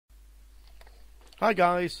Hi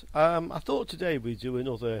guys, I thought today we'd do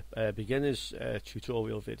another beginner's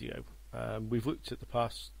tutorial video. We've looked at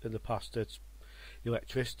in the past at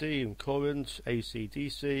electricity and current, AC,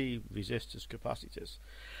 DC, resistors, capacitors,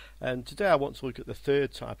 and today I want to look at the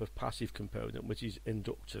third type of passive component, which is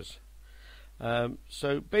inductors.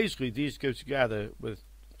 So basically these go together with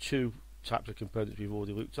two types of components we've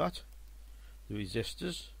already looked at: the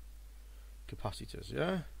resistors,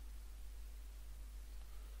 capacitors,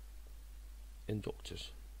 inductors.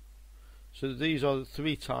 So these are the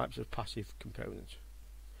three types of passive components.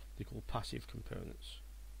 They're called passive components.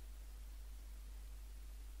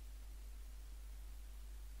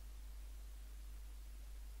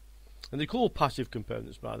 And they're called passive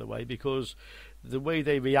components, by the way, because the way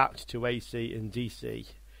they react to AC and DC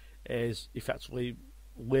is effectively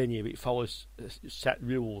linear. It follows set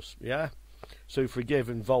rules, So for a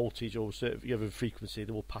given voltage or a given frequency,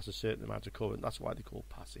 they will pass a certain amount of current. That's why they're called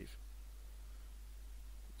passive.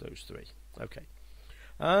 Those three. Okay.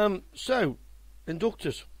 So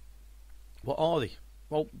inductors, what are they?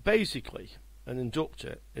 Well, basically an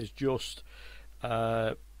inductor is just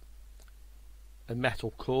a metal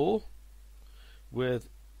core with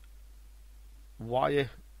wire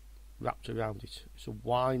wrapped around it. It's a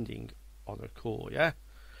winding on a core, and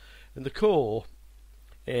the core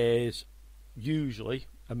is usually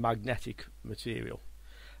a magnetic material.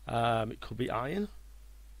 It could be iron.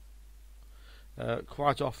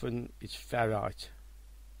 Quite often it's ferrite.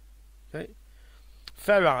 Okay,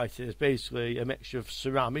 ferrite is basically a mixture of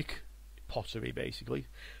ceramic, pottery basically.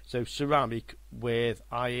 So ceramic with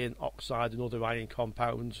iron oxide and other iron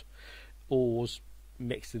compounds, ores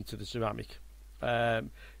mixed into the ceramic.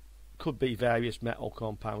 Could be various metal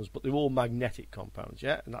compounds, but they're all magnetic compounds,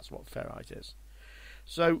 and that's what ferrite is.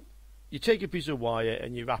 So you take a piece of wire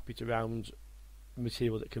and you wrap it around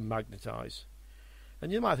material that can magnetize.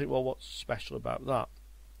 And you might think, well, what's special about that?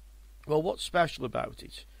 Well, what's special about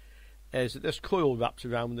it is that this coil wrapped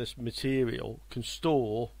around this material can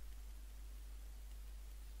store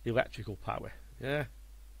electrical power, It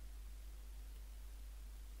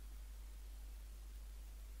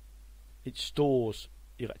stores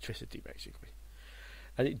electricity, basically.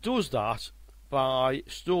 And it does that by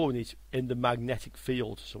storing it in the magnetic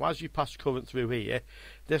field. So as you pass current through here,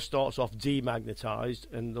 this starts off demagnetized,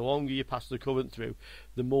 and the longer you pass the current through,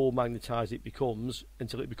 the more magnetized it becomes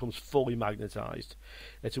until it becomes fully magnetized,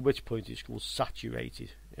 at which point it's called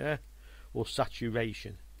saturated, or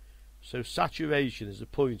saturation. So saturation is the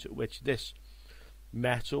point at which this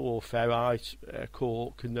metal or ferrite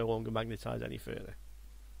core can no longer magnetize any further.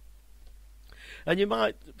 And you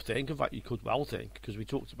might think, in fact you could well think, because we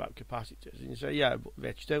talked about capacitors, and you say, yeah, but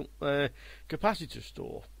Rich, don't capacitors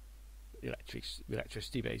store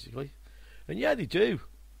electricity basically? And yeah, they do,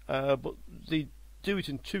 but they do it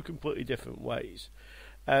in two completely different ways,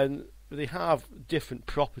 and they have different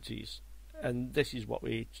properties, and this is what we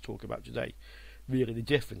need to talk about today, really the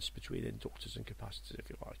difference between inductors and capacitors, if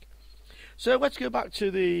you like. So let's go back to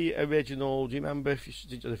the original. Do you remember,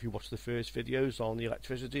 if you watched the first videos on the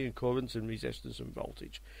electricity and current and resistance and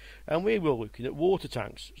voltage? And we were looking at water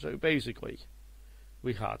tanks. So basically,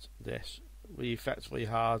 we had this. We effectively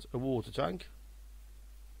had a water tank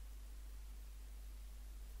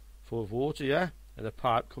full of water, and a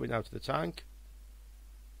pipe coming out of the tank.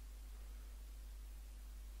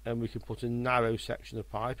 And we can put a narrow section of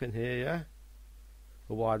pipe in here,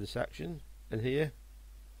 a wider section, and here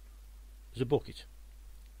there's a bucket.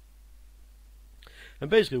 And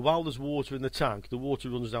basically, while there's water in the tank, the water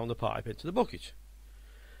runs down the pipe into the bucket.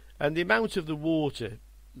 And the amount of the water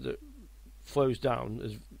that flows down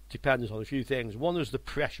is dependent on a few things. One is the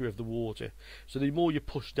pressure of the water. So the more you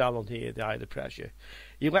push down on here, the higher the pressure.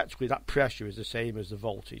 Electrically, that pressure is the same as the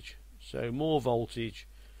voltage. So more voltage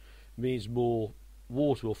means more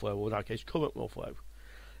water will flow, or in that case, current will flow.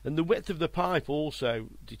 And the width of the pipe also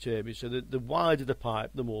determines, so the wider the pipe,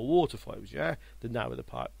 the more water flows, The narrower the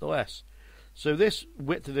pipe, the less. So this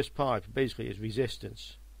width of this pipe basically is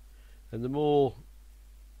resistance. And the more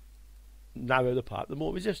narrow the pipe, the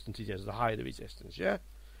more resistant it is, the higher the resistance,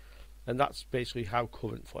 And that's basically how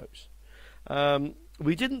current flows.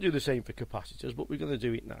 We didn't do the same for capacitors, but we're going to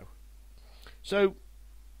do it now. So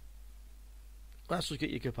let's look at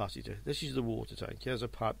your capacitor. This is the water tank. Here's a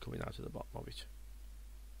pipe coming out of the bottom of it.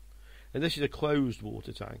 And this is a closed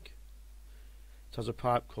water tank. It has a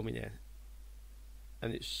pipe coming in,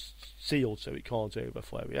 and it's sealed so it can't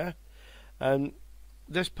overflow, And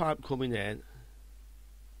this pipe coming in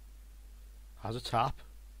has a tap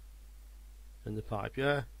in the pipe,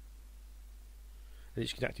 and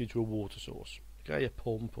it's connected to a water source, a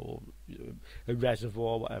pump or a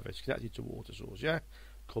reservoir, whatever. It's connected to a water source,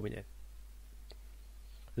 coming in.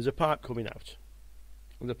 there's a pipe coming out,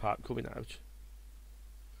 and the pipe coming out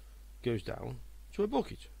goes down to a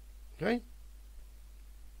bucket. Okay.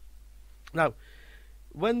 Now,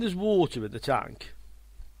 when there's water in the tank,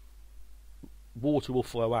 water will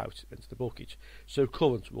flow out into the bucket, so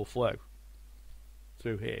current will flow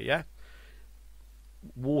through here. Yeah,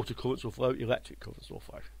 water currents will flow, electric currents will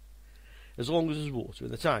flow, as long as there's water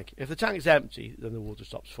in the tank. If the tank's empty, then the water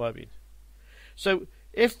stops flowing. So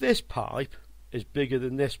if this pipe is bigger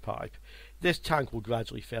than this pipe, this tank will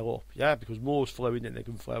gradually fill up, yeah, because more is flowing in than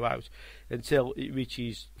can flow out until it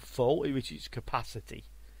reaches full, it reaches capacity,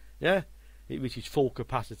 yeah, it reaches full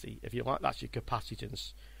capacity, if you like. That's your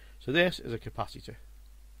capacitance. So this is a capacitor.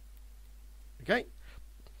 Okay,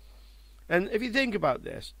 and if you think about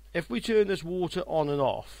this, if we turn this water on and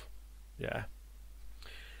off, yeah,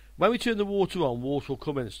 when we turn the water on, water will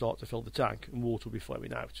come in and start to fill the tank, and water will be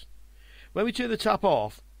flowing out. When we turn the tap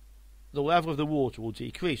off, the level of the water will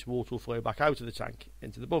decrease. Water will flow back out of the tank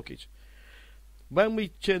into the bucket. When we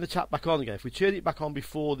turn the tap back on again, if we turn it back on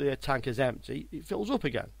before the tank is empty, it fills up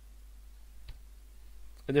again.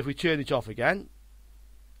 And if we turn it off again,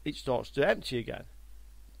 it starts to empty again.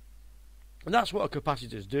 And that's what a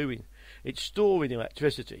capacitor is doing. It's storing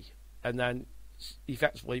electricity, and then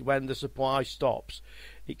effectively when the supply stops,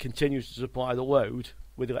 it continues to supply the load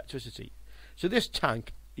with electricity. So this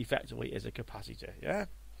tank effectively is a capacitor. Yeah.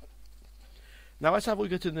 Now let's have a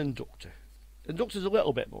look at an inductor. Inductor is a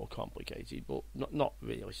little bit more complicated, but not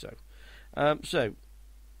really so. So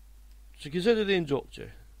consider the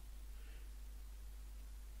inductor.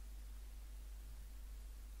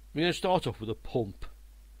 We're going to start off with a pump.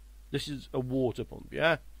 This is a water pump,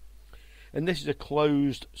 yeah? And this is a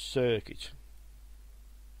closed circuit.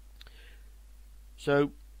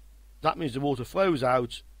 So that means the water flows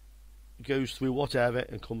out, goes through whatever,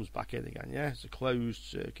 and comes back in again, yeah? It's a closed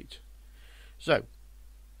circuit. So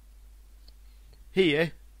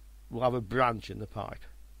here we'll have a branch in the pipe.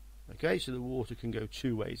 Okay, so the water can go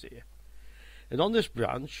two ways here. And on this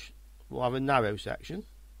branch we'll have a narrow section.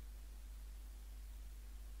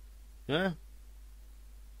 Yeah,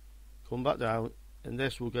 come back down, and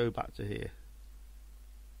this will go back to here.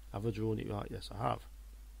 Have I drawn it right? Yes, I have.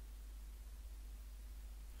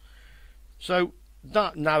 So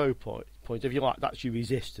that narrow point, if you like, that's your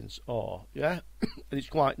resistance R, yeah, and it's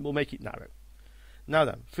quite. We'll make it narrow. Now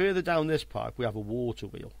then, further down this pipe we have a water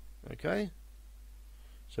wheel. Okay,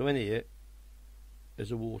 so in here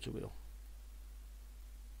is a water wheel,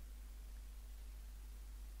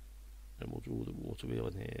 and we'll draw the water wheel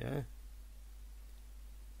in here. Yeah?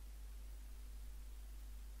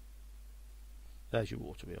 There's your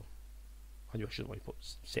water wheel. I knew I should only put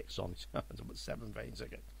 6 on it. I put 7 vanes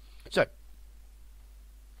again. So,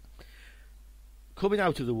 coming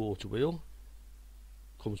out of the water wheel,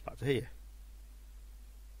 comes back to here.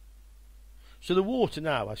 So the water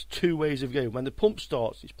now has two ways of going. When the pump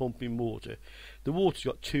starts, it's pumping water. The water's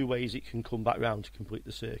got two ways it can come back round to complete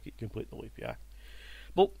the circuit, complete the loop, yeah?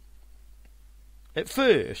 But at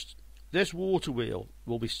first, this water wheel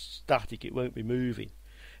will be static, it won't be moving.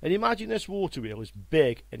 And imagine this water wheel is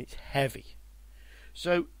big and it's heavy.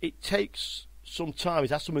 So it takes some time, it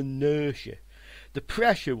has some inertia. The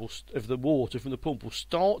pressure of the water from the pump will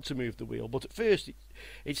start to move the wheel, but at first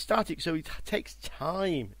it's static, so it takes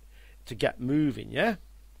time to get moving, yeah?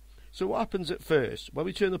 So what happens at first, when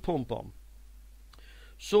we turn the pump on,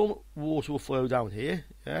 some water will flow down here,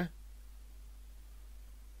 yeah?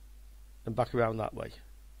 And back around that way.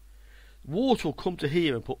 Water will come to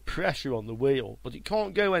here and put pressure on the wheel, but it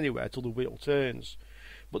can't go anywhere till the wheel turns.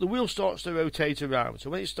 But the wheel starts to rotate around,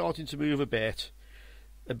 so when it's starting to move a bit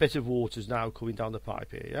of water is now coming down the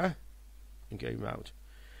pipe here, yeah? And going round.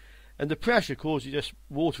 And the pressure causes this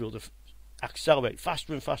water wheel to accelerate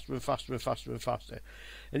faster and faster and faster and faster and faster.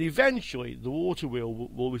 And eventually the water wheel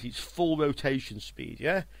will reach its full rotation speed,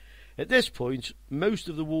 yeah? At this point, most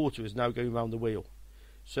of the water is now going around the wheel.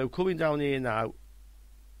 So coming down here now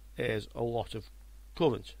is a lot of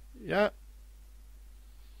current, yeah?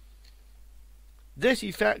 This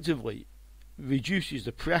effectively reduces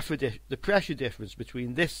the pressure difference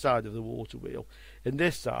between this side of the water wheel and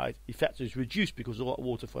this side. Effectively is reduced because a lot of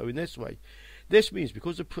water flowing this way. This means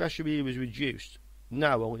because the pressure here is reduced,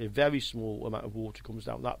 now only a very small amount of water comes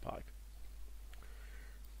down that pipe.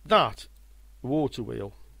 That water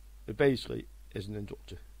wheel basically is an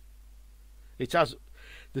inductor. It has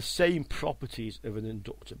the same properties of an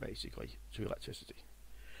inductor basically to electricity.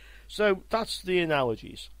 So that's the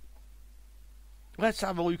analogies. Let's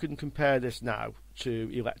have a look and compare this now to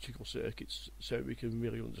electrical circuits so we can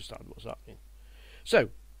really understand what's happening. So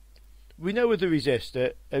we know with a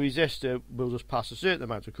resistor will just pass a certain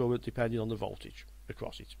amount of current depending on the voltage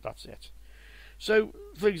across it. That's it. So,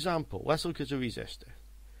 for example, let's look at a resistor.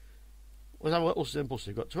 Let's have a little simple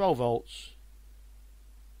thing. We've got 12 volts.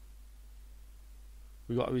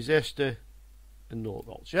 We've got a resistor and 0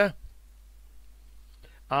 volts, yeah?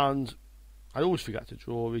 And I always forget to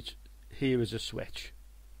draw it. Here is a switch.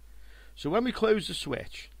 So when we close the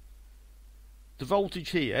switch, the voltage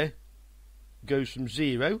here goes from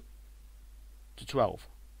 0 to 12.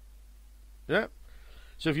 Yeah?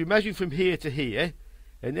 So if you measure from here to here,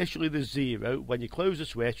 initially there's 0. When you close the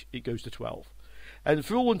switch, it goes to 12. And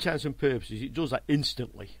for all intents and purposes, it does that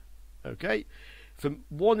instantly. Okay? From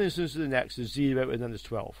one instance to the next, there's 0 and then there's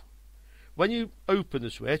 12. When you open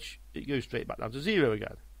the switch, it goes straight back down to 0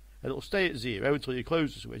 again. And it'll stay at 0 until you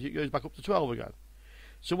close the switch. It goes back up to 12 again.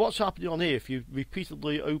 So what's happening on here, if you're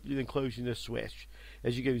repeatedly opening and closing this switch,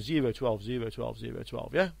 as you go 0, 12, 0, 12, 0,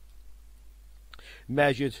 12, yeah?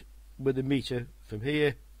 Measured with a meter from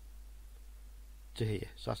here to here.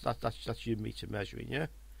 So that's your meter measuring, yeah?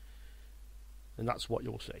 And that's what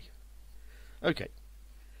you'll see. Okay.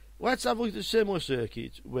 Let's have a look at a similar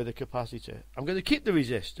circuit with a capacitor. I'm going to keep the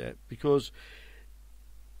resistor because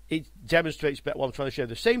it demonstrates better what I'm trying to show.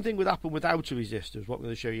 The same thing would happen without a resistor is what I'm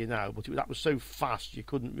going to show you now, but that was so fast you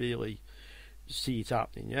couldn't really see it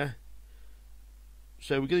happening, yeah?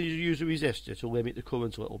 So we're going to use a resistor to limit the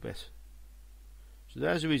current a little bit. So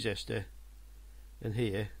there's a resistor, and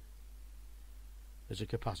here is a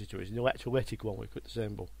capacitor. It's an electrolytic one, we put the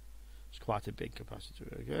symbol. It's quite a big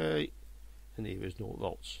capacitor, okay? And here is 0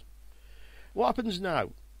 volts. What happens now?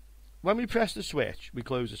 When we press the switch, we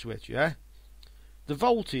close the switch, yeah? The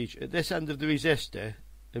voltage at this end of the resistor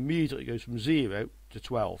immediately goes from 0 to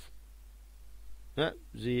 12. Yeah?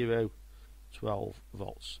 0, 12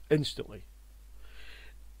 volts, instantly.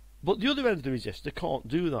 But the other end of the resistor can't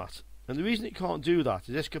do that. And the reason it can't do that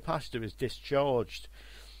is this capacitor is discharged.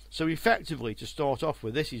 So effectively, to start off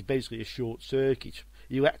with, this is basically a short circuit.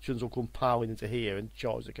 Electrons will come piling into here and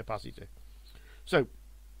charge the capacitor. So,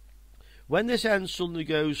 when this end suddenly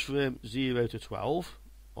goes from 0 to 12,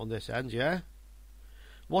 on this end, yeah?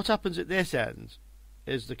 What happens at this end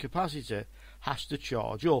is the capacitor has to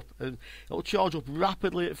charge up. And it'll charge up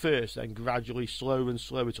rapidly at first, then gradually slower and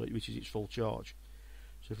slower until it reaches its full charge.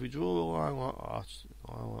 So if we draw a line like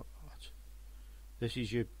that, this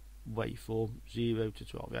is your waveform, 0 to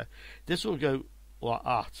 12, yeah? This will go like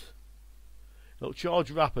that. It'll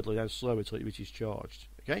charge rapidly, then slower until it reaches charged,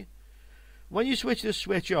 okay? When you switch the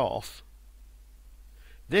switch off,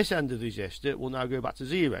 this end of the resistor will now go back to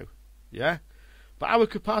 0, yeah? But our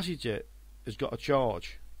capacitor has got a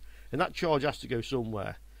charge, and that charge has to go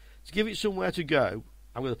somewhere. To give it somewhere to go,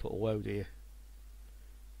 I'm going to put a load here.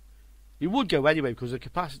 It would go anyway because the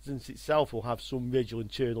capacitance itself will have some residual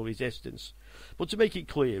internal resistance. But to make it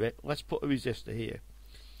clear, let's put a resistor here.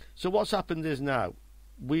 So what's happened is now,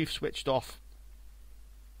 we've switched off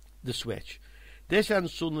the switch. This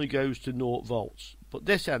end suddenly goes to 0 volts, but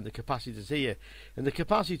this end, the capacitor's here, and the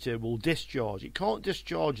capacitor will discharge. It can't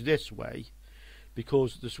discharge this way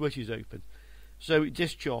because the switch is open, so it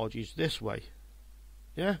discharges this way,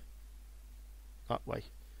 yeah, that way.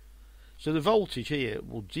 So the voltage here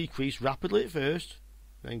will decrease rapidly at first,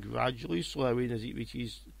 then gradually slowing as it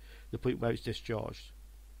reaches the point where it's discharged.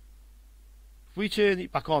 If we turn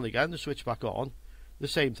it back on again, the switch back on, the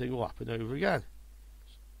same thing will happen over again.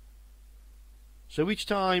 So each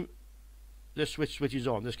time the switch switches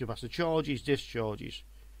on, this capacitor charges, discharges,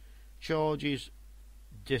 charges,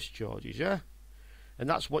 discharges, yeah? And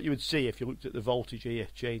that's what you would see if you looked at the voltage here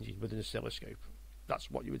changing with an oscilloscope. That's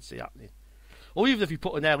what you would see happening. Or even if you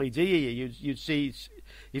put an LED here, you'd see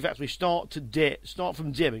it actually start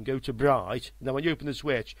from dim and go to bright. And then when you open the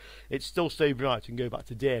switch, it still stay bright and go back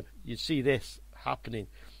to dim. You'd see this happening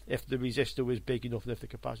if the resistor was big enough and if the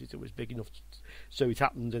capacitor was big enough, so it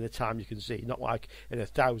happened in a time you can see, not like in a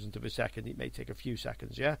thousandth of a second. It may take a few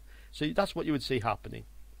seconds, yeah? So that's what you would see happening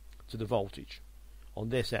to the voltage on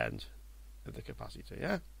this end of the capacitor,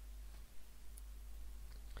 yeah?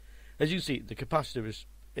 As you can see, the capacitor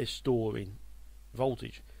is storing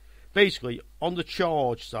voltage. Basically, on the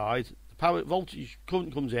charge side, the power voltage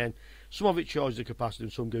current comes in, some of it charges the capacitor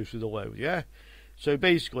and some goes through the load, yeah? So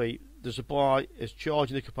basically, the supply is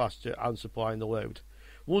charging the capacitor and supplying the load.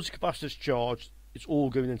 Once the capacitor is charged, it's all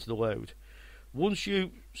going into the load. Once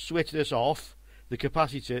you switch this off, the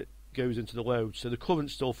capacitor goes into the load, so the current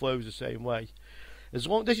still flows the same way. This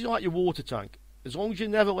is like your water tank. As long as you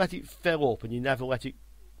never let it fill up and you never let it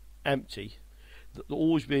empty, there'll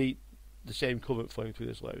always be the same current flowing through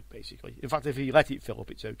this load, basically. In fact, if you let it fill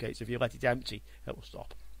up, it's okay. So if you let it empty, it will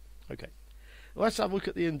stop. Okay. let's have a look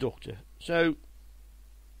at the inductor. So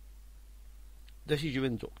this is your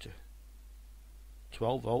inductor,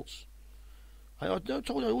 12 volts. I told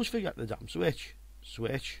you I always forget the damn switch.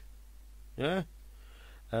 Yeah.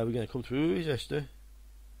 We're going to come through a resistor,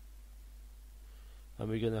 and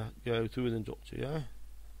we're going to go through an inductor. Yeah.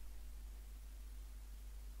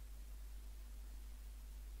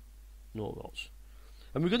 No volts,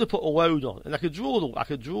 and we're going to put a load on, and I could draw the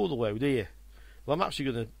load here. Well, I'm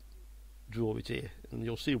actually going to draw it here, and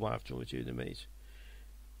you'll see why I've drawn it here in a minute.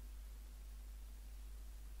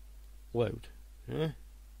 Load. Yeah.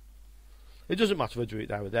 It doesn't matter if I drew it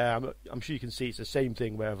down there. I'm sure you can see it's the same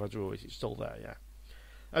thing wherever I draw it. It's still there. Yeah.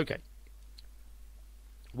 Okay.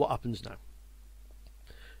 What happens now?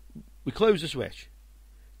 We close the switch.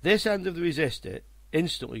 This end of the resistor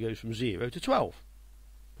instantly goes from 0 to 12.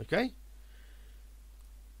 Okay.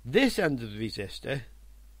 This end of the resistor,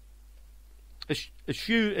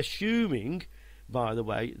 assuming, by the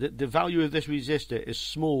way, that the value of this resistor is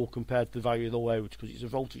small compared to the value of the load, because it's a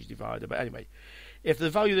voltage divider. But anyway, if the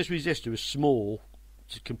value of this resistor is small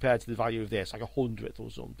compared to the value of this, like 100th or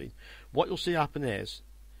something, what you'll see happen is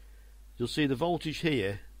you'll see the voltage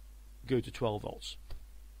here go to 12 volts.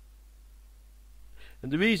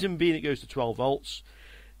 And the reason being it goes to 12 volts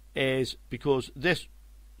is because this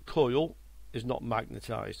coil is not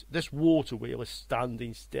magnetized. This water wheel is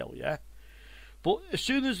standing still, yeah? But as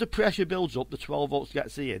soon as the pressure builds up, the 12 volts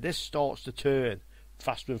gets here, this starts to turn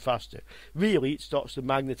faster and faster. Really, it starts to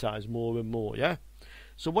magnetize more and more, yeah?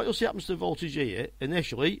 So what you'll see happens to the voltage here,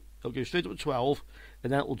 initially, it'll go straight up to 12,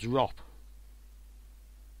 and then it'll drop.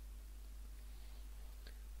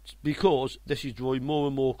 Because this is drawing more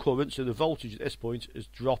and more current, so the voltage at this point is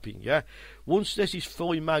dropping, yeah? Once this is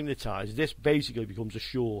fully magnetized, this basically becomes a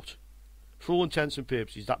short. For all intents and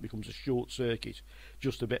purposes, that becomes a short circuit,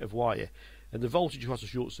 just a bit of wire. And the voltage across a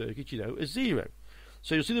short circuit, you know, is 0.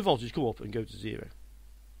 So you'll see the voltage come up and go to 0.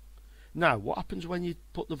 Now, what happens when you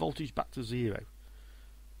put the voltage back to 0?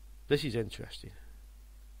 This is interesting.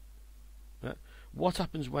 What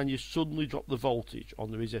happens when you suddenly drop the voltage on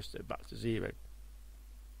the resistor back to 0?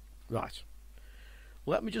 Right.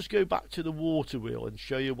 Let me just go back to the water wheel and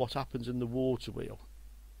show you what happens in the water wheel.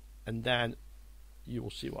 And then you will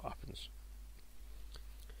see what happens.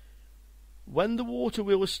 When the water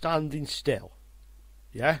wheel is standing still,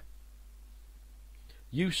 yeah,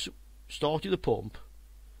 you started the pump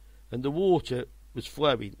and the water was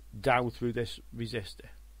flowing down through this resistor,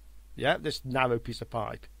 yeah, this narrow piece of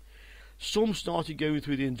pipe. Some started going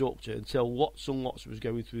through the inductor until lots and lots was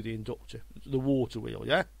going through the inductor, the water wheel,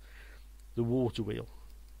 yeah, the water wheel.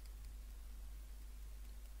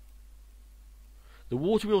 The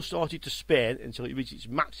water wheel started to spin until it reached its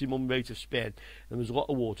maximum rate of spin, and there was a lot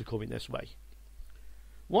of water coming this way.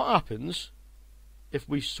 What happens if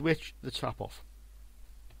we switch the tap off?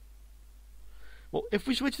 Well, if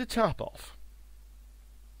we switch the tap off,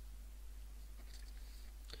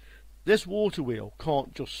 this water wheel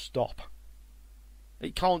can't just stop.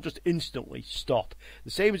 It can't just instantly stop.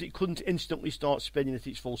 The same as it couldn't instantly start spinning at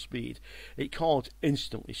its full speed, it can't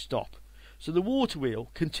instantly stop. So the water wheel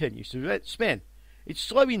continues to spin. It's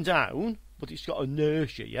slowing down, but it's got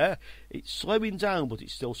inertia, yeah? It's slowing down, but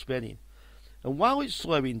it's still spinning. And while it's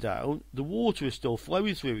slowing down, the water is still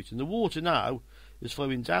flowing through it. And the water now is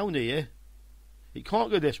flowing down here. It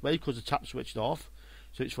can't go this way because the tap's switched off.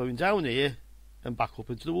 So it's flowing down here and back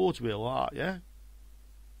up into the water wheel, like that, yeah?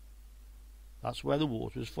 That's where the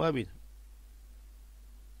water is flowing.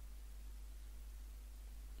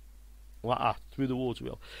 Like that, through the water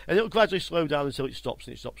wheel. And it'll gradually slow down until it stops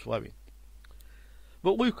and it stops flowing.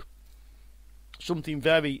 But look, something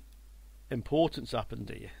very important's happened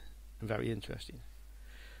here, and very interesting.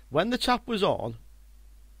 When the tap was on,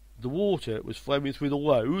 the water was flowing through the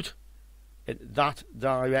load in that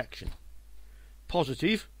direction.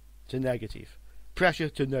 Positive to negative. Pressure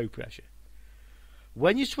to no pressure.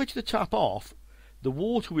 When you switch the tap off, the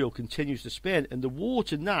water wheel continues to spin, and the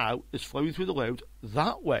water now is flowing through the load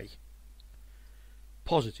that way.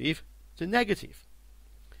 Positive to negative.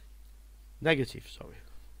 Negative, sorry.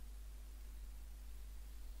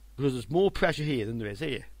 Because there's more pressure here than there is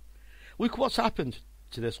here. Look what's happened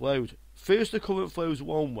to this load. First the current flows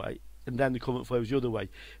one way, and then the current flows the other way.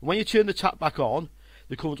 And when you turn the tap back on,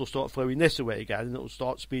 the current will start flowing this way again, and it will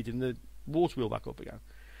start speeding the water wheel back up again.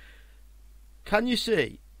 Can you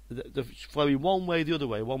see that the flowing one way, the other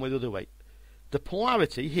way, one way, the other way? The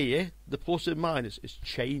polarity here, the plus and minus, is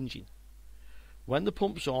changing. When the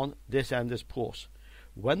pump's on, this end is plus.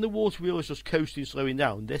 When the water wheel is just coasting, slowing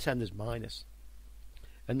down, this end is minus.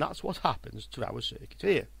 And that's what happens to our circuit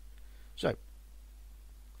here. So,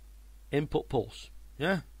 input pulse,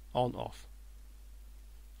 yeah, on, off.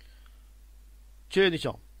 turn it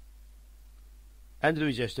on. End of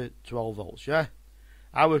the resistor, 12 volts, yeah?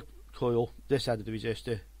 Our coil, this end of the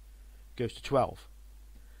resistor, goes to 12.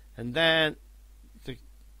 And then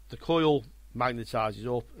the coil magnetizes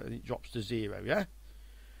up and it drops to 0, yeah?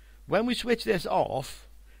 When we switch this off,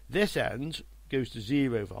 this end goes to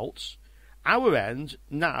 0 volts. Our end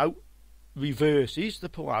now reverses the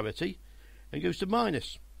polarity and goes to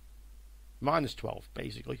minus 12,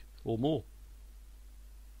 basically, or more.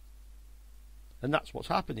 And that's what's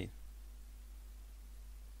happening.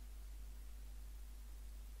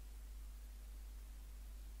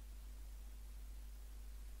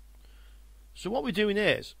 So what we're doing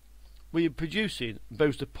is we're producing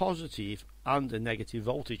both a positive and a negative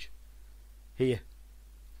voltage here.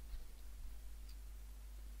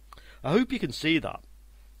 I hope you can see that.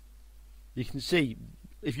 You can see,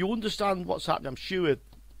 if you understand what's happening, I'm sure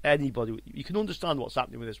anybody, you can understand what's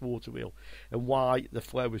happening with this water wheel and why the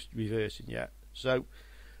flow is reversing, yeah. So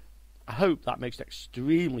I hope that makes it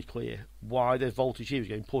extremely clear why the voltage here is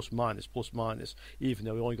going plus minus, even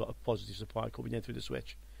though we only got a positive supply coming in through the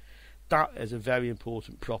switch. That is a very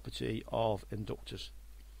important property of inductors.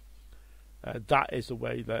 That is the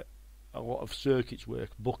way that a lot of circuits work.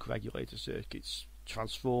 Buck regulator circuits,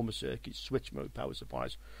 transformer circuits, switch mode power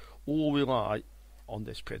supplies, all rely on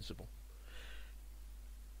this principle.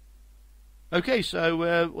 Okay,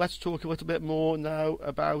 so let's talk a little bit more now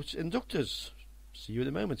about inductors. See you in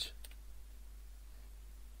a moment.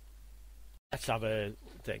 Let's have a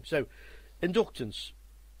thing. So, inductance.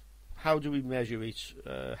 How do we measure it?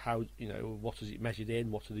 How, you know, what is it measured in?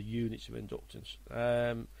 What are the units of inductance?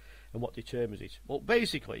 And what determines it? Well,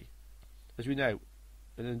 basically, as we know,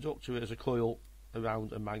 an inductor is a coil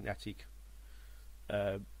around a magnetic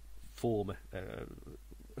former, a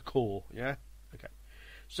core. Yeah. Okay.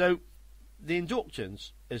 So the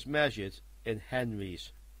inductance is measured in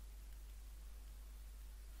henries.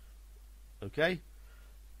 Okay,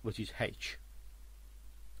 which is H.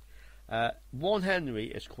 1 Henry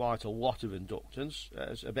is quite a lot of inductance.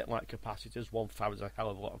 It's a bit like capacitors. 1 farad is a hell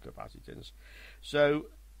of a lot of capacitance. So,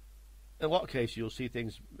 in a lot of cases, you'll see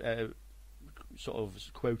things sort of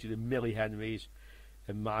quoted in millihenries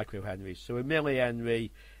and microhenries. So, a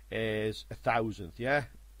millihenry is 1,000th, yeah?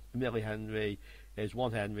 A millihenry is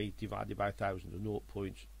 1 Henry divided by 1,000, or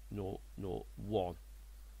 0.001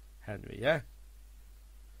 Henry, yeah?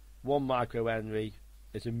 1 microhenry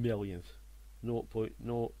is a millionth.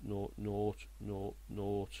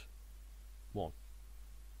 0.00001.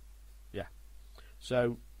 Yeah.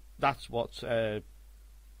 So that's what.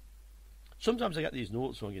 Sometimes I get these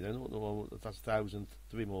notes wrong, you know. That's 1,000,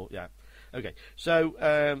 3 more. Yeah. Okay. So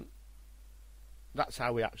that's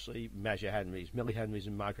how we actually measure henries, millihenries,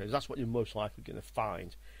 and microhenries. That's what you're most likely going to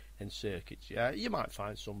find in circuits. Yeah. You might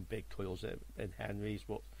find some big coils in henries,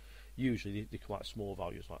 but usually they're quite small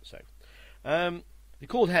values, like so. They're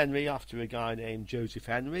called Henry after a guy named Joseph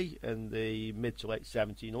Henry in the mid to late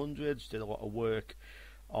 1700s. Did a lot of work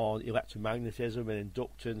on electromagnetism and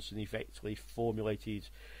inductance, and effectively formulated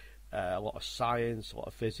a lot of science, a lot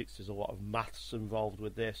of physics. There's a lot of maths involved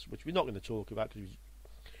with this, which we're not going to talk about because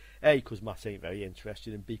A, because maths ain't very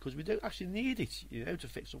interesting, and B, because we don't actually need it, you know, to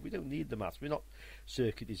fix up. We don't need the maths. We're not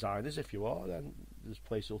circuit designers. If you are, then this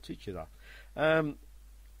place will teach you that.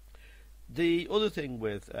 The other thing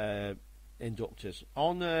with inductors,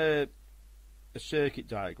 on a circuit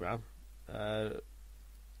diagram,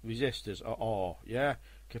 resistors are R, yeah,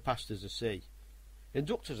 capacitors are C,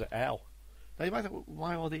 inductors are L. Now you might think,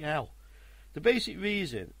 why are they L? The basic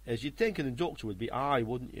reason is you'd think an inductor would be I,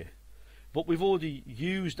 wouldn't you? But we've already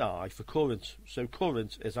used I for current, so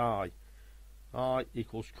current is I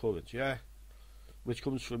equals current, yeah, which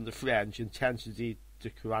comes from the French intensity to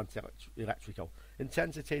current electrical.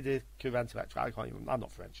 Intensity to current electrical, I'm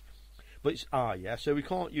not French. But it's I, yeah, so we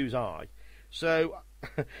can't use I. So,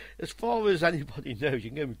 as far as anybody knows,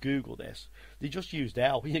 you can go and Google this. They just used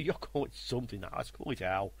L. You know, you're calling it something now. Let's call it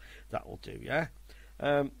L. That will do, yeah.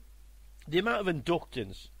 The amount of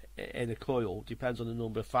inductance in a coil depends on a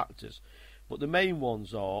number of factors. But the main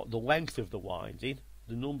ones are the length of the winding,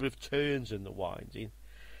 the number of turns in the winding,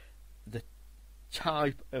 the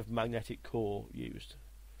type of magnetic core used,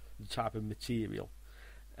 the type of material,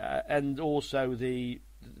 and also the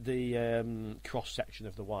cross section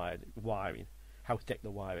of the wiring, how thick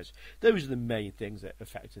the wire is. Those are the main things that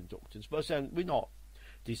affect inductance. But we're not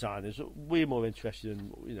designers. We're more interested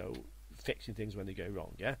in, you know, fixing things when they go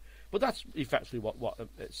wrong. Yeah, but that's effectively what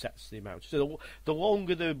it sets the amount. So the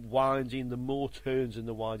longer the winding, the more turns in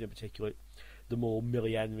the winding in particular, the more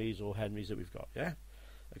millihenries or henries that we've got. Yeah.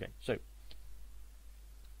 Okay. So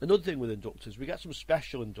another thing with inductors, we get some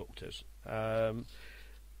special inductors.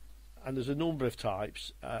 and there's a number of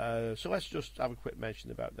types, so let's just have a quick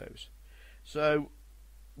mention about those. So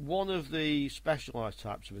one of the specialised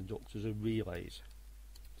types of inductors are relays.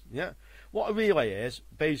 Yeah, what a relay is,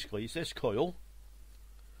 basically, it's this coil,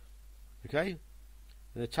 okay,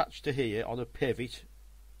 and attached to here on a pivot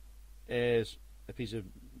is a piece of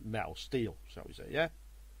metal, steel, shall we say, yeah,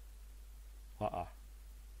 like that.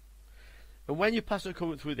 And when you pass a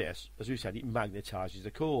current through this, as we said, it magnetises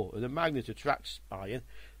the core, and the magnet attracts iron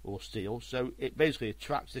or steel, so it basically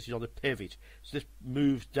attracts. This is on a pivot, so this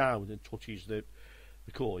moves down and touches the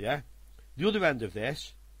core, yeah. The other end of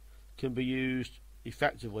this can be used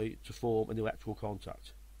effectively to form an electrical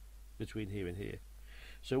contact between here and here.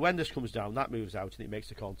 So when this comes down, that moves out and it makes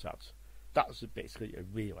the contact. That's basically a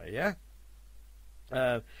relay,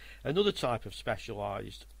 yeah. Another type of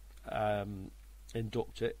specialised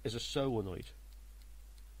inductor is a solenoid.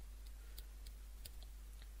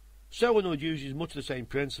 Solenoid uses much of the same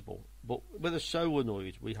principle, but with a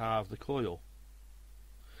solenoid we have the coil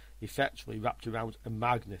effectively wrapped around a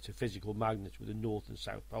magnet, a physical magnet with a north and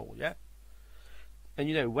south pole, yeah. And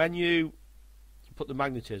you know, when you put the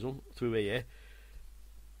magnetism through here,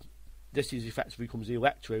 this is effectively becomes the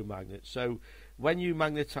electromagnet. So when you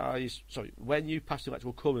when you pass the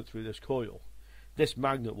electrical current through this coil, this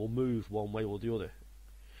magnet will move one way or the other,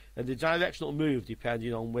 and the direction it'll move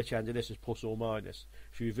depending on which end of this is plus or minus.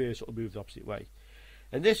 If you reverse, it'll move the opposite way,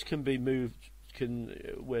 and this can be moved, can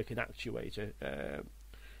work an actuator.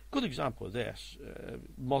 Good example of this,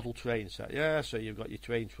 model train set, yeah. So you've got your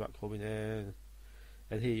train track coming in,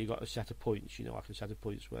 and here you've got a set of points, you know, like a set of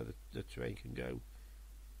points where the train can go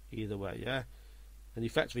either way, yeah. And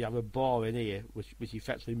effectively you have a bar in here which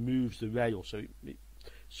effectively moves the rail, so it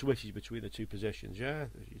switches between the two positions, yeah.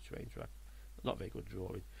 There's your train track. Not very good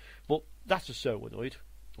drawing, but that's a solenoid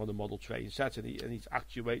on the model train set, and it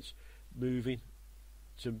actuates moving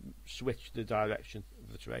to switch the direction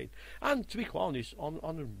of the train. And to be quite honest, on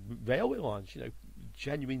the railway lines, you know,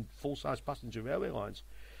 genuine full-size passenger railway lines,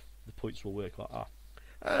 the points will work like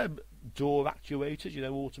that. Door actuators, you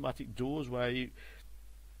know, automatic doors where you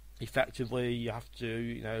effectively you have to,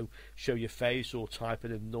 you know, show your face or type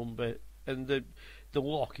in a number, and the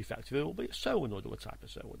lock effectively will be a solenoid or a type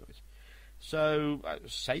of solenoid. So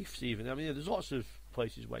safes even. I mean, there's lots of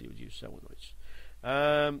places where you would use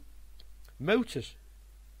solenoids. Motors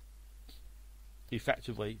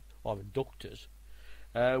effectively are inductors.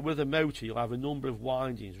 With a motor you'll have a number of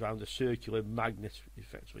windings around a circular magnet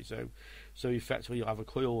effectively. So effectively you'll have a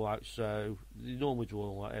coil like so, you normally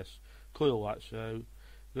draw like this, coil like so,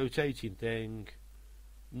 rotating thing,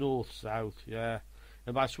 north, south, yeah.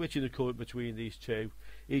 And by switching the current between these two,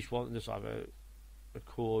 each one just have a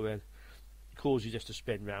core in, causes this to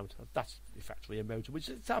spin round. That's effectively a motor, which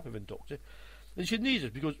is a type of inductor. And you should need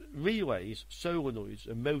it because relays, solenoids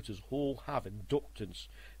and motors all have inductance.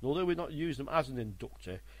 And although we're not using them as an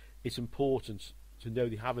inductor, it's important to know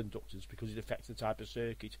they have inductance because it affects the type of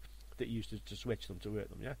circuit that you use to switch them, to work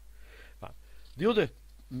them, yeah? Right. The other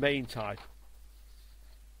main type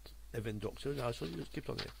of inductor, now so let's keep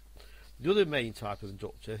on here. The other main type of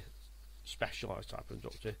inductor, specialised type of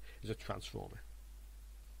inductor, is a transformer.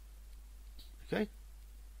 Okay?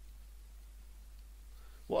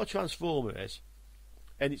 What a transformer is,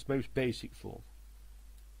 in its most basic form.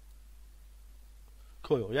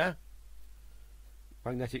 Coil, yeah?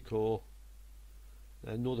 Magnetic core,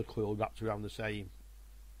 another coil wrapped around the same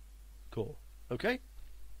core. Okay?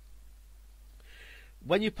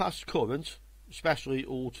 When you pass current, especially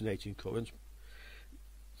alternating current,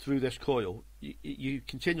 through this coil, you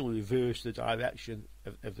continually reverse the direction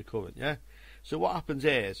of the current, yeah? So what happens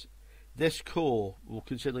is, this core will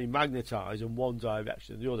continually magnetise in one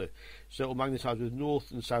direction and the other. So it will magnetise with north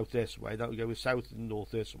and south this way, that will go with south and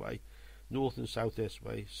north this way, north and south this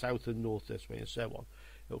way, south and north this way, and so on.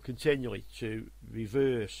 It will continually to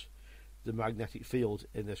reverse the magnetic field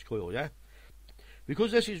in this coil, yeah?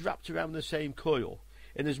 Because this is wrapped around the same coil,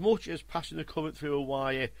 in as much as passing a current through a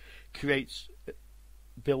wire creates,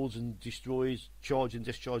 builds and destroys, charge and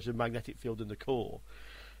discharge the magnetic field in the core,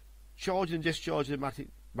 charge and discharge the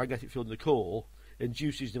magnetic field in the core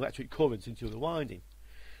induces an electric current into the winding.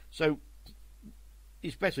 So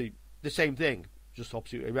it's basically the same thing, just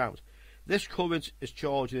opposite way around. This current is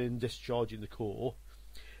charging and discharging the core,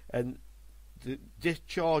 and the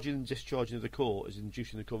discharging and discharging of the core is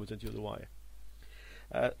inducing the current into the wire.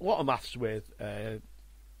 A lot of maths with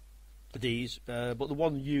these, but the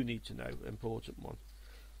one you need to know, important one.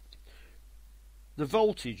 The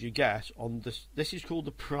voltage you get on this is called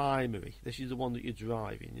the primary. This is the one that you're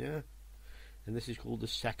driving, yeah? And this is called the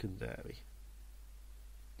secondary.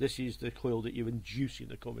 This is the coil that you're inducing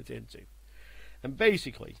the current into. And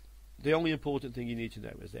basically, the only important thing you need to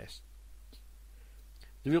know is this.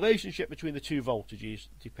 The relationship between the two voltages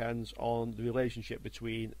depends on the relationship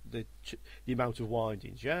between the amount of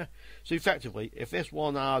windings, yeah? So effectively, if this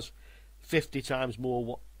one has 50 times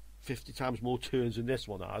more turns than this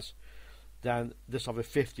one has, then this will have a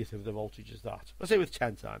 50th of the voltage as that. Let's say with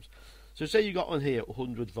 10 times. So say you got on here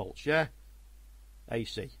 100 volts, yeah?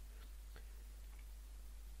 AC.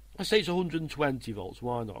 Let's say it's 120 volts,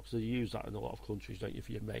 why not? Because you use that in a lot of countries, don't you,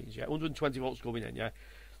 for your mains, yeah? 120 volts coming in, yeah?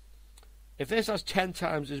 If this has 10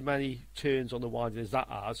 times as many turns on the winding as that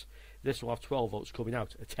has, this will have 12 volts coming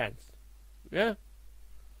out, a tenth. Yeah?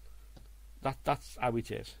 That's how it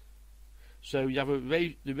is. So you have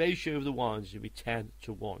the ratio of the windings would be 10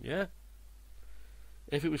 to 1, yeah?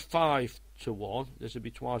 If it was 5 to 1, this would be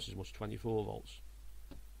twice as much, 24 volts.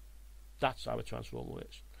 That's how a transformer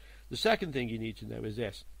works. The second thing you need to know is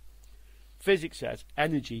this. Physics says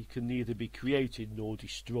energy can neither be created nor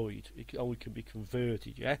destroyed. It only can be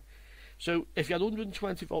converted, yeah? So if you had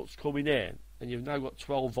 120 volts coming in and you've now got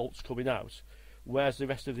 12 volts coming out, where's the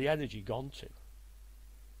rest of the energy gone to?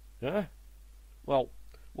 Yeah? Well,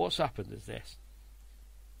 what's happened is this.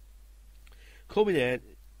 Coming in,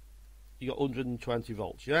 you got 120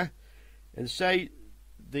 volts, yeah? And say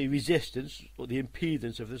the resistance or the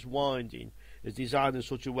impedance of this winding is designed in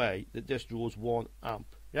such a way that this draws 1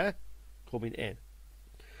 amp, yeah? Coming in.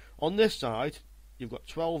 On this side, you've got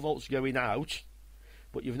 12 volts going out,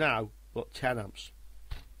 but you've now got 10 amps.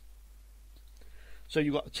 So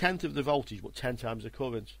you've got a tenth of the voltage, but 10 times the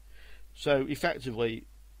current. So effectively,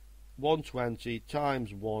 120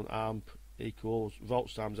 times 1 amp equals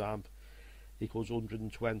volts times amp equals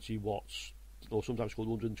 120 watts, or sometimes called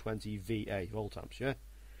 120 VA, volt amps, yeah?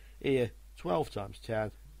 Here, 12 times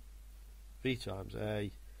 10, V times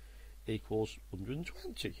A equals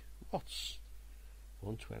 120 watts,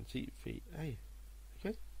 120 VA,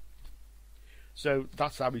 okay? So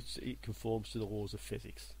that's how it conforms to the laws of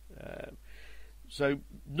physics. So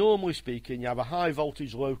normally speaking, you have a high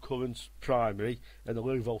voltage, low current primary and a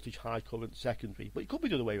low voltage, high current secondary. But it could be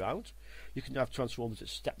the other way around. You can have transformers that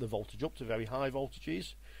step the voltage up to very high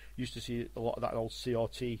voltages. Used to see a lot of that in old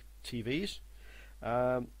CRT TVs.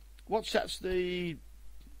 What sets the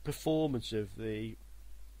performance of the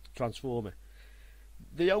transformer?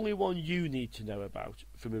 The only one you need to know about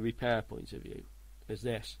from a repair point of view is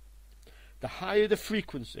this. The higher the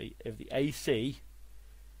frequency of the AC,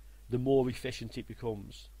 the more efficient it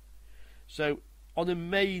becomes. So on a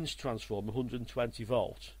mains transformer, 120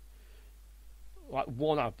 volt, like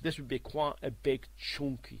 1 amp, this would be quite a big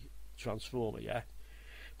chunky transformer, yeah?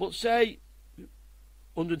 But say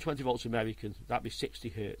 120 volts American, that'd be 60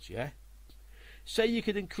 hertz, yeah? Say you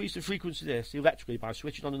could increase the frequency of this electrically by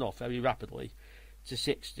switching on and off very rapidly to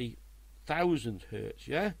 60,000 hertz,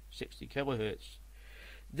 yeah? 60 kilohertz.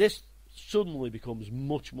 This suddenly becomes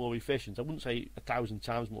much more efficient. I wouldn't say 1,000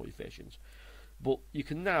 times more efficient, but you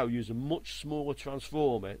can now use a much smaller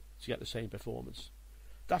transformer to get the same performance.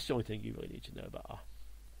 That's the only thing you really need to know about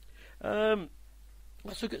that.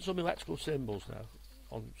 Let's look at some electrical symbols now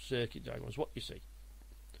on circuit diagrams. What do you see?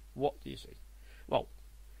 What do you see? Well,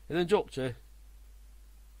 an inductor,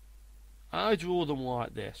 I draw them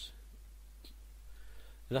like this.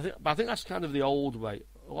 And I think that's kind of the old way.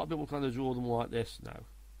 A lot of people kind of draw them like this now.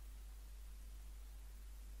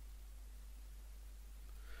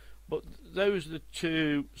 But those are the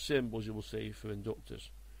two symbols you will see for inductors.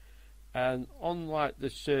 And on like the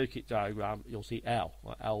circuit diagram, you'll see L,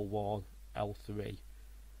 like L1, L3.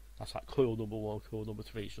 That's like coil number 1, coil number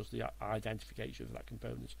 3. It's just the identification of that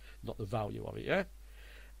component, not the value of it,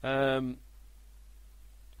 yeah?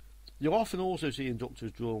 You'll often also see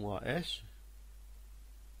inductors drawn like this.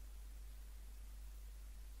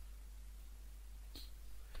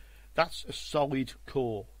 That's a solid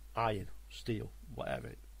core, iron, steel,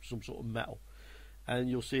 whatever, some sort of metal. And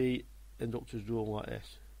you'll see inductors drawn like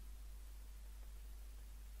this.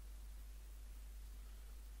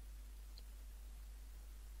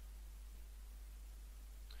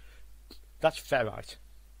 That's ferrite,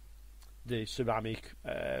 the ceramic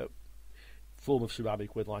form of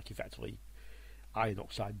ceramic with like effectively iron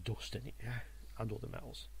oxide dust in it, yeah, and other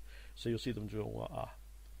metals. So you'll see them drawn like that.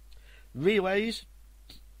 Relays,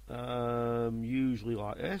 usually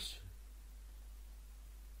like this,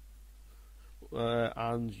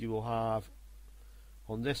 and you will have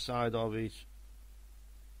on this side of it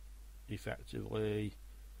effectively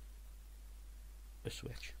a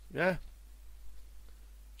switch, yeah.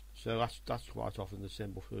 So that's quite often the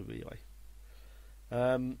symbol for a relay.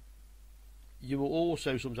 You will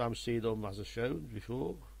also sometimes see them, as I've shown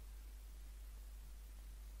before,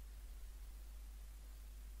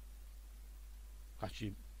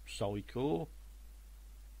 actually solid core.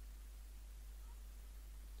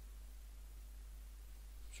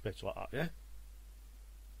 Bits like that, yeah.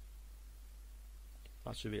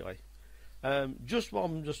 That's a relay. Just what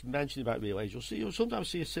I'm just mentioning about relays, you'll sometimes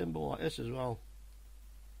see a symbol like this as well.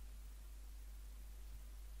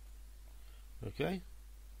 Okay,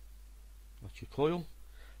 that's your coil,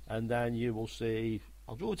 and then you will see.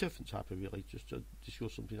 I'll draw a different type of relay just to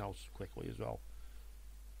discuss something else quickly as well.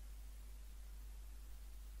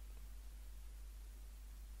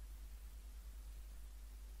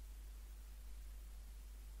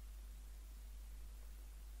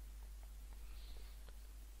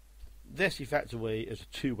 This effectively is a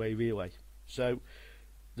two-way relay. So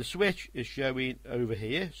the switch is showing over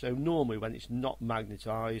here. So normally when it's not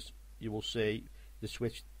magnetised, you will see the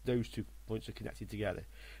switch, those 2 points are connected together.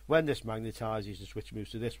 When this magnetises, the switch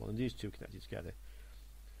moves to this one, and these two are connected together.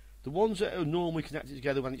 The ones that are normally connected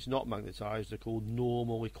together when it's not magnetised are called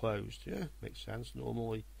normally closed. Yeah, makes sense.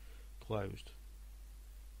 Normally closed.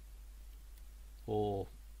 Or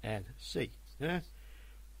NC. Yeah.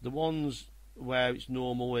 The ones where it's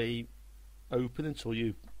normally open until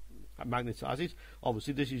you magnetise it.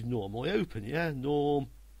 Obviously, this is normally open. Yeah, norm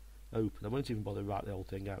open. I won't even bother to write the whole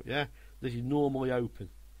thing out. Yeah, this is normally open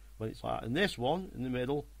when it's like that. And this one in the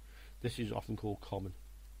middle, this is often called common.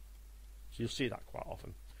 So you'll see that quite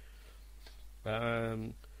often.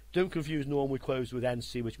 Don't confuse normally closed with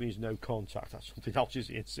NC, which means no contact. That's something else you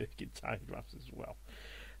see in circuit diagrams as well.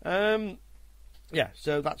 Yeah,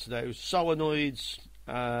 so that's those solenoids.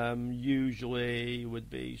 Usually would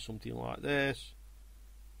be something like this.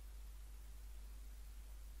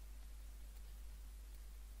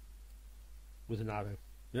 With an arrow.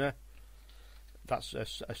 Yeah, that's a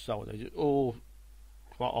solenoid. Or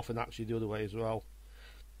quite often actually the other way as well.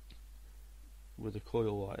 With a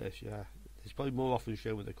coil like this, yeah. It's probably more often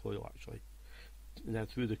shown with a coil actually. And then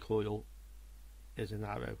through the coil is an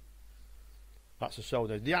arrow. That's a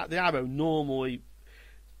solenoid. The arrow normally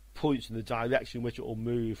points in the direction in which it will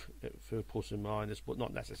move for plus and minus, but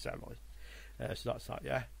not necessarily. So that's that,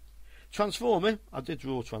 yeah. Transformer, I did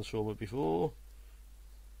draw a transformer before.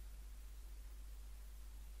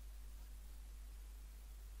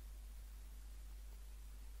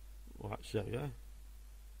 Like so, yeah.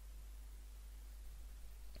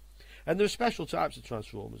 And there are special types of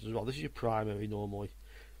transformers as well. This is your primary normally.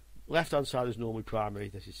 Left hand side is normally primary,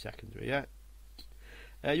 this is secondary, yeah.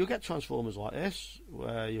 You'll get transformers like this,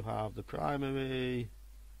 where you have the primary,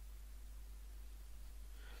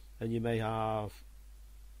 and you may have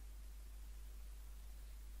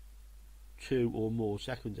two or more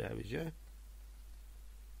secondaries, yeah?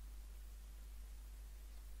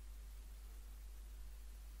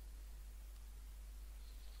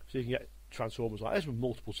 So you can get transformers like this with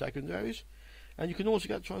multiple secondaries, and you can also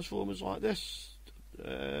get transformers like this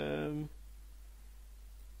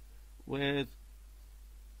with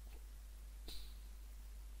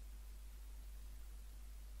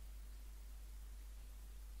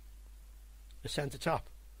a centre tap.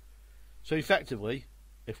 So effectively,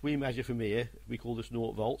 if we measure from here, if we call this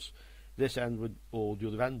 0 volts, this end would, or the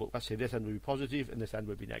other end, but let's say this end would be positive and this end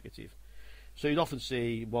would be negative. So you'd often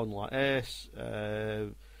see one like this,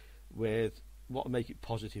 with what will make it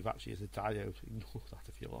positive actually is a diode. Ignore that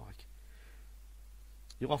if you like.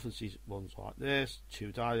 You'll often see ones like this,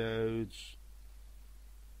 two diodes,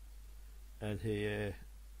 and here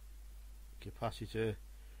capacitor,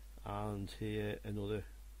 and here another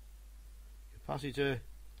capacitor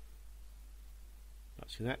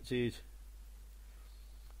that's connected.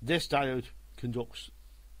 This diode conducts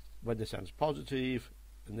when this end's positive,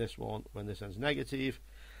 and this one when this end's negative.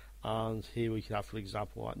 And here we can have, for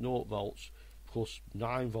example, like 0 volts plus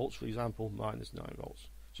 9 volts, for example, minus 9 volts.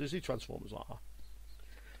 So you see transformers like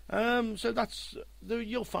that. So that's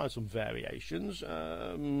you'll find some variations.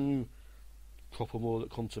 Couple more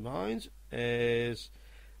that come to mind is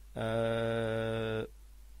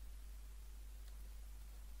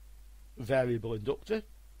variable inductor.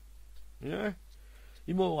 Yeah,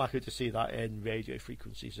 you're more likely to see that in radio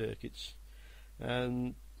frequency circuits.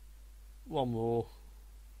 And one more.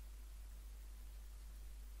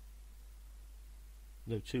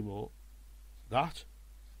 No, two more. That.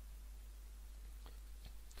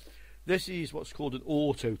 This is what's called an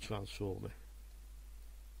auto transformer.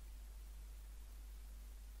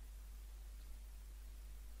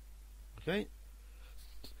 Okay.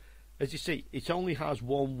 As you see, it only has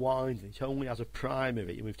one winding. It only has a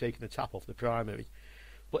primary, and we've taken the tap off the primary.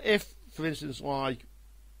 But if, for instance, like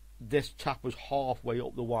this tap was halfway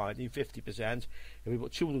up the winding, 50%, and we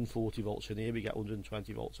put 240 volts in here, we get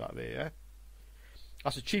 120 volts out of here. Yeah?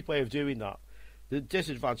 That's a cheap way of doing that. The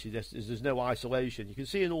disadvantage of this is there's no isolation. You can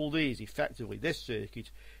see in all these, effectively, this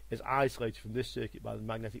circuit is isolated from this circuit by the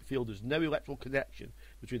magnetic field. There's no electrical connection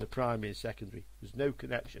between the primary and secondary. There's no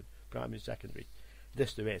connection, primary and secondary.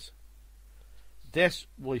 This there is. This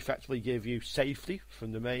will effectively give you safety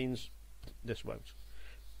from the mains. This won't.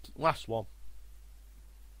 Last one.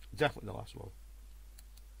 Definitely the last one.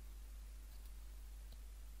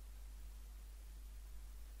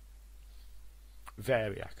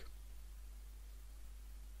 Variac.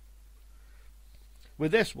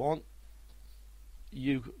 With this one,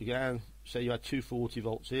 you again say you had 240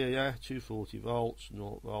 volts here, yeah, 240 volts,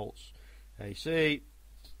 0 volts, AC.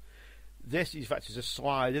 This in fact is a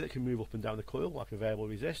slider that can move up and down the coil like a variable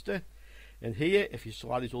resistor. And here, if you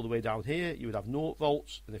slide it all the way down here, you would have 0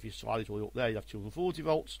 volts, and if you slide it all the way up there, you'd have 240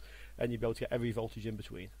 volts, and you'd be able to get every voltage in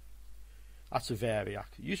between. That's a Variac.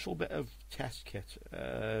 Useful bit of test kit.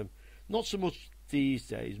 Not so much these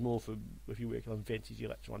days, more for if you're working on vintage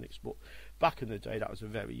electronics, but back in the day that was a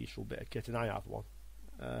very useful bit of kit, and I have one.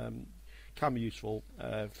 Can be useful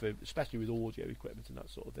for especially with audio equipment and that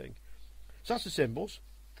sort of thing. So that's the symbols.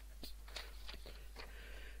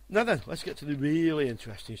 Now then, let's get to the really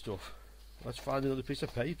interesting stuff. Let's find another piece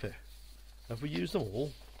of paper. Have we used them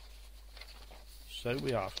all? So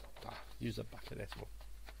we have. Use the back of this one.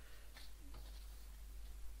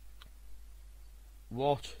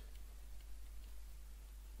 What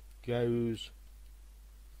goes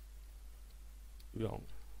wrong?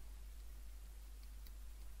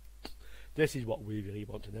 This is what we really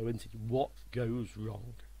want to know, isn't it? What goes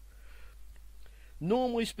wrong?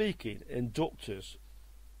 Normally speaking, inductors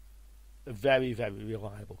are very, very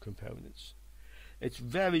reliable components. It's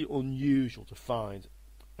very unusual to find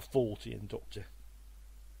a faulty inductor.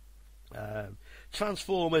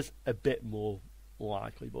 Transformers, a bit more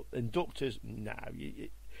likely, but inductors, no,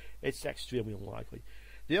 it's extremely unlikely.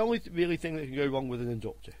 The only really thing that can go wrong with an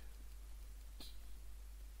inductor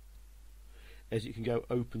is it can go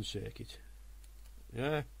open circuit.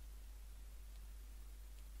 Yeah,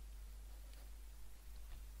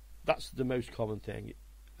 that's the most common thing.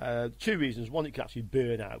 Two reasons: one, it can actually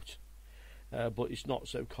burn out, but it's not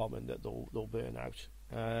so common that they'll burn out,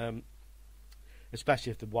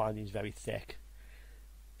 especially if the winding is very thick.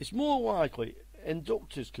 It's more likely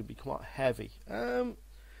inductors can be quite heavy.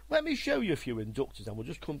 Let me show you a few inductors, and we'll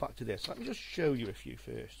just come back to this. Let me just show you a few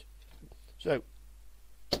first. So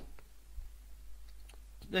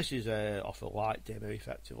this is off a light dimmer,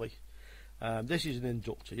 effectively. This is an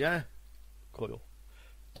inductor, yeah, coil.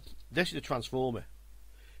 This is a transformer.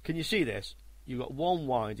 Can you see this? You've got one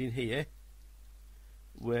winding here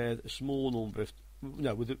with a small number of,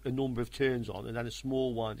 with a number of turns on, and then a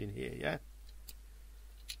small winding here, yeah.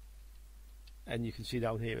 And you can see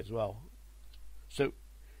down here as well. So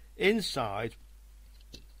inside,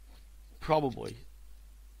 probably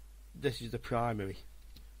this is the primary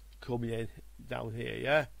coming in down here,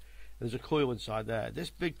 yeah. There's a coil inside there. This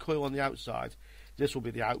big coil on the outside, this will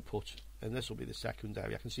be the output, and this will be the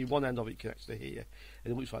secondary. I can see one end of it connects to here,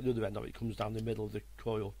 and it looks like the other end of it comes down the middle of the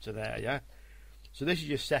coil to there, yeah. So this is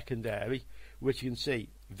your secondary, which you can see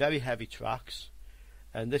very heavy tracks,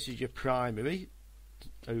 and this is your primary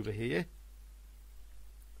over here,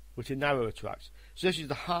 which are narrower tracks. So this is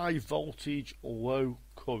the high voltage low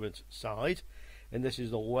current side, and this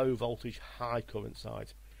is the low voltage high current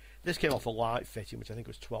side. This came off a light fitting, which I think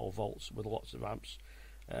was 12 volts with lots of amps.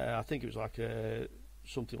 I think it was like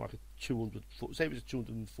something like a 200, say it was a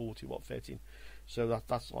 240 watt fitting. So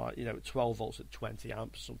that's like 12 volts at 20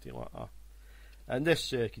 amps, something like that. And this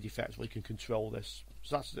circuit effectively can control this.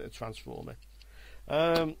 So that's a transformer.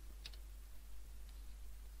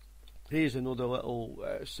 Here's another little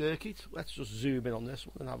circuit. Let's just zoom in on this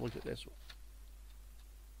one and have a look at this one.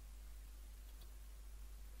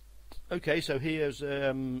 Okay, so here's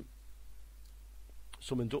some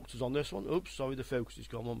inductors on this one. Oops, sorry, the focus has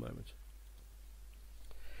gone. 1 moment.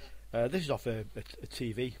 This is off a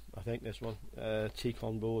TV, I think, this one,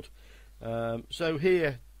 T-Con board. So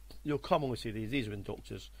here, you'll commonly see these. These are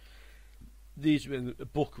inductors. These are in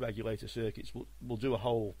buck regulator circuits. We'll do a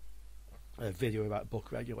whole video about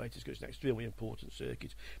buck regulators because it's an extremely important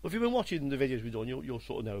circuit. But if you've been watching the videos we've done, you'll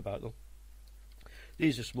sort of know about them.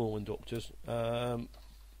 These are small inductors.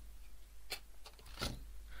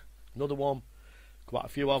 Another one, quite a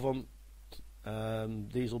few of them.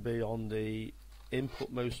 These will be on the input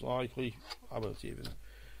most likely. I won't even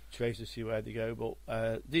trace to see where they go, but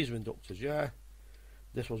these are inductors, yeah.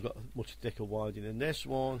 This one's got a much thicker winding than this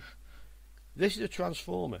one. This is a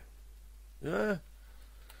transformer, yeah.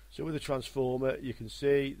 So with a transformer, you can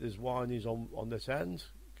see there's windings on this end.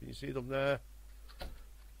 Can you see them there?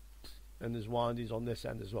 and there's windings on this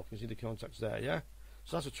end as well. You can see the contacts there, yeah?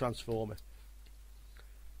 So that's a transformer.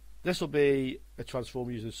 This will be a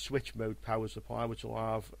transformer using a switch mode power supply, which will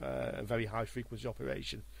have a very high frequency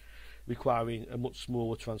operation, requiring a much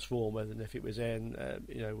smaller transformer than if it was in,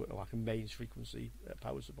 you know, like a mains frequency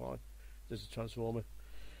power supply. There's a transformer.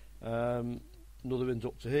 Another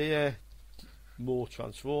inductor here, more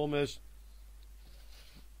transformers.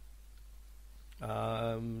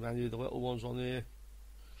 Any of the little ones on here?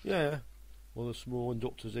 Yeah, one of the small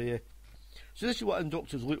inductors here. So this is what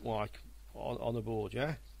inductors look like on a board,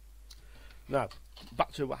 yeah? Now,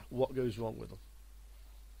 back to what goes wrong with them.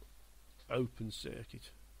 Open circuit.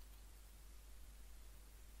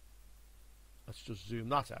 Let's just zoom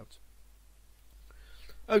that out.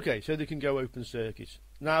 Okay, so they can go open circuit.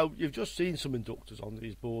 Now, you've just seen some inductors on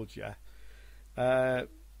these boards, yeah?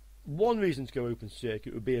 One reason to go open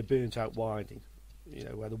circuit would be a burnt out winding. You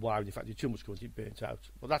know, where the wiring, in fact, too much current, it burnt out.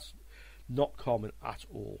 But that's not common at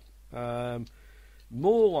all.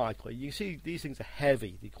 More likely, you can see these things are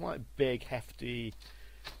heavy. They're quite big, hefty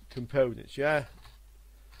components, yeah?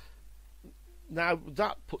 Now,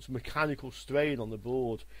 that puts mechanical strain on the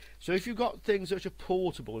board. So if you've got things which are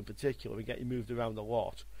portable in particular and getting moved around a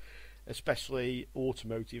lot, especially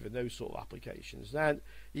automotive and those sort of applications, then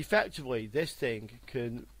effectively this thing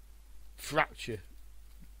can fracture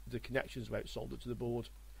the connections where it's soldered to the board.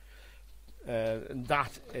 And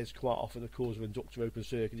that is quite often the cause of inductor open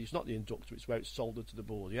circuit. It's not the inductor, it's where it's soldered to the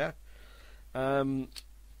board, yeah? The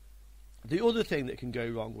other thing that can go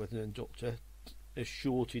wrong with an inductor is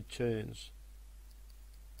shorted turns.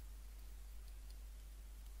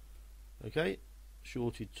 Okay,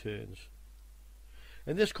 shorted turns.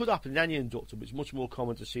 And this could happen in any inductor, but it's much more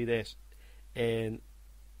common to see this in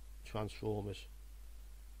transformers.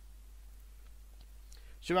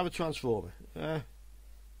 So you have a transformer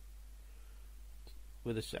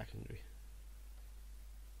with a secondary,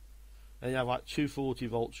 and you have like 240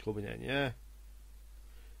 volts coming in, yeah,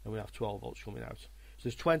 and we have 12 volts coming out. So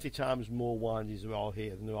there's 20 times more windings there are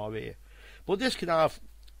here than there are here. But this can have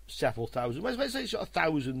several thousand, let's say it's got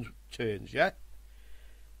 1,000 turns, yeah,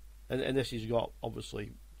 and this has got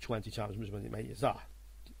obviously 20 times as many as that.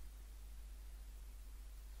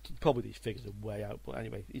 Probably these figures are way out, but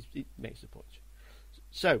anyway, it makes the point.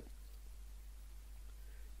 So,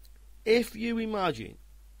 if you imagine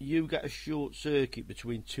you get a short circuit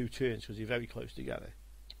between two turns because they're very close together,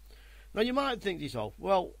 now you might think to yourself,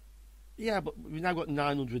 well, yeah, but we've now got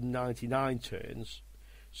 999 turns,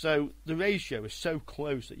 so the ratio is so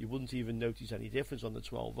close that you wouldn't even notice any difference on the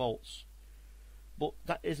 12 volts. But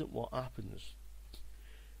that isn't what happens.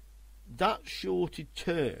 That shorted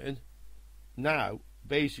turn now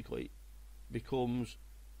basically becomes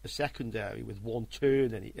a secondary with one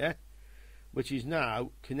turn in it, yeah, which is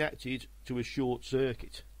now connected to a short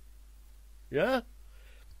circuit, yeah.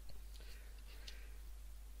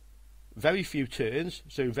 Very few turns,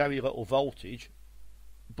 so very little voltage.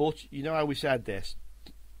 But you know how we said this,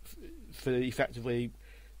 for effectively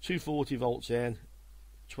 240 volts in,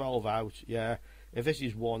 12 out, yeah. If this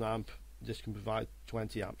is 1 amp, this can provide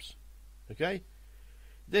 20 amps. Okay,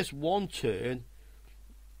 this one turn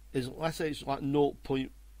is, let's say it's like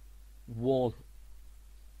 0.1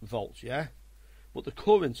 volts, yeah, but the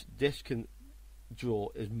current this can draw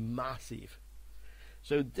is massive.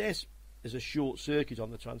 So this is a short circuit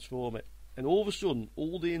on the transformer, and all of a sudden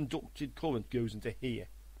all the inducted current goes into here,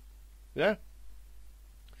 yeah.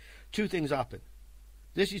 Two things happen.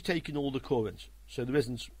 This is taking all the current, so there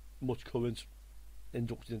isn't much current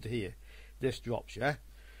inducted into here. This drops, yeah.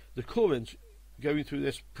 The current going through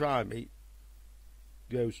this primary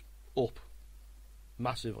goes up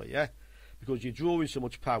massively, yeah, because you're drawing so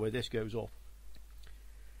much power, this goes up.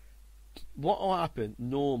 What will happen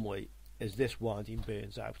normally is this winding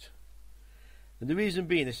burns out, and the reason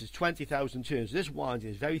being, this is 20,000 turns. This winding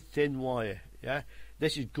is very thin wire, yeah.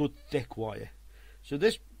 This is good thick wire, so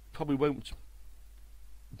this probably won't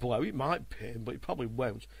blow. It might burn, but it probably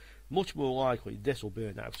won't. Much more likely this will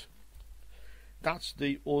burn out. That's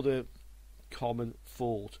the other common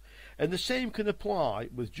fault, and the same can apply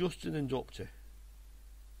with just an inductor,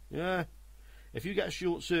 yeah. If you get a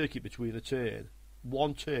short circuit between a turn,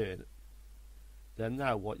 one turn, then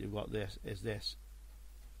now what you've got this is this,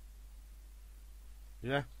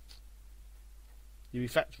 yeah. You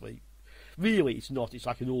effectively, really it's not, it's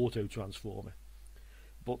like an auto transformer,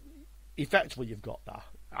 but effectively you've got that.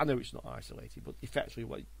 I know it's not isolated, but effectively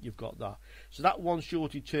what you've got that. So that one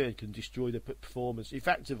shorted turn can destroy the performance.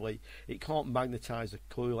 Effectively, it can't magnetise the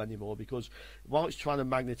coil anymore, because while it's trying to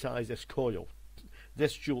magnetise this coil,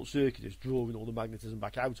 this short circuit is drawing all the magnetism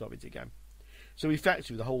back out of it again. So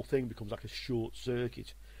effectively the whole thing becomes like a short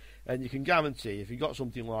circuit. And you can guarantee if you've got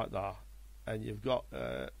something like that and you've got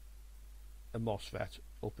a MOSFET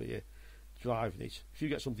up here driving it, if you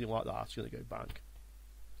get something like that, it's going to go bang.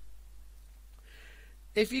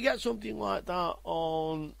 If you get something like that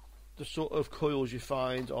on the sort of coils you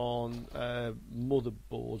find on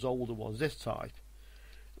motherboards, older ones, this type,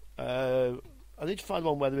 I need to find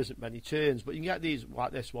one where there isn't many turns, but you can get these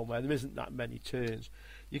like this one where there isn't that many turns.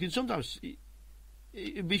 You can sometimes,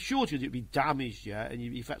 it'd be short, it'd be damaged, yeah, and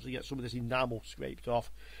you effectively get some of this enamel scraped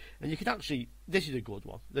off, and you can actually, this is a good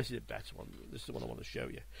one, this is a better one, this is the one I want to show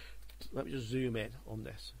you. Let me just zoom in on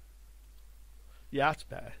this. Yeah, that's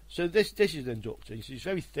better. So this is an inductor. You see, it's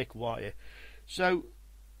very thick wire. So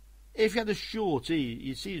if you had a short here,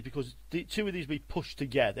 you see it's because two of these be pushed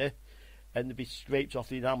together and they'd be scraped off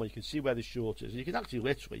the enamel. You can see where the short is. And you can actually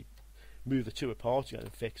literally move the two apart again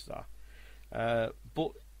and fix that.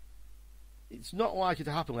 But it's not likely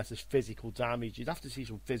to happen unless there's physical damage. You'd have to see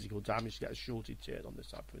some physical damage to get a shorted turn on this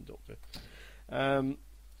type of inductor.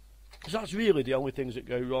 So that's really the only things that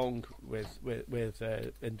go wrong with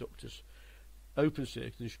inductors. Open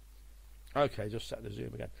circuit. Okay, just set the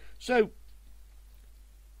zoom again. So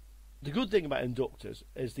the good thing about inductors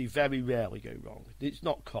is they very rarely go wrong. It's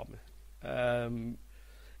not common.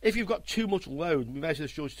 If you've got too much load, we measure the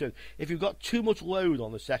short turn. If you've got too much load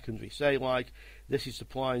on the secondary, say like this is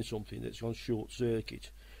supplying something that's gone short circuit,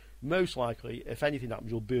 most likely, if anything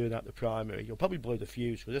happens, you'll burn out the primary. You'll probably blow the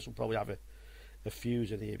fuse, because this will probably have a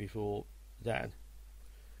fuse in here before then.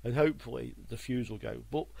 And hopefully the fuse will go,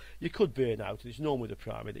 but you could burn out, and it's normally the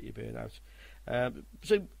primary that you burn out.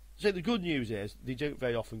 So the good news is they don't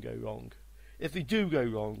very often go wrong. If they do go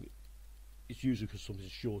wrong, it's usually because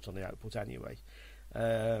something's short on the output anyway.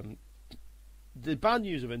 The bad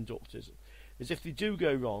news of inductors is if they do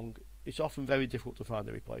go wrong, it's often very difficult to find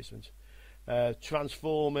a replacement.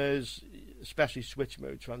 Transformers, especially switch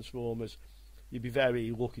mode transformers, you'd be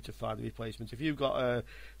very lucky to find a replacement. If you've got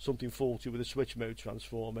something faulty with a switch mode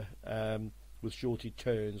transformer with shorted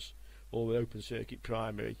turns or an open circuit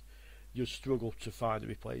primary, you'll struggle to find a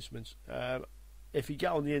replacement. If you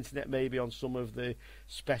get on the internet, maybe on some of the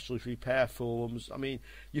specialist repair forums, I mean,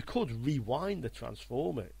 you could rewind the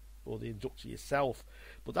transformer or the inductor yourself,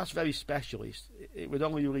 but that's very specialist. It would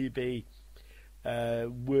only really be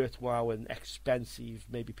worthwhile and expensive,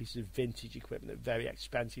 maybe pieces of vintage equipment that are very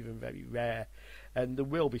expensive and very rare, and there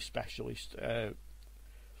will be specialist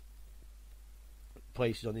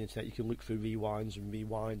places on the internet you can look for rewinds and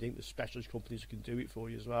rewinding. The specialist companies can do it for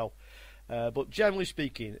you as well, but generally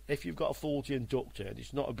speaking, if you've got a faulty inductor and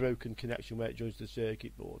it's not a broken connection where it joins the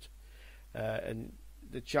circuit board, and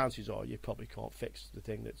the chances are you probably can't fix the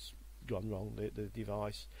thing that's gone wrong, the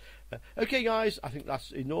device. Okay guys, I think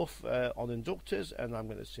that's enough on inductors, and I'm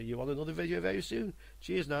going to see you on another video very soon.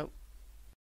 Cheers now.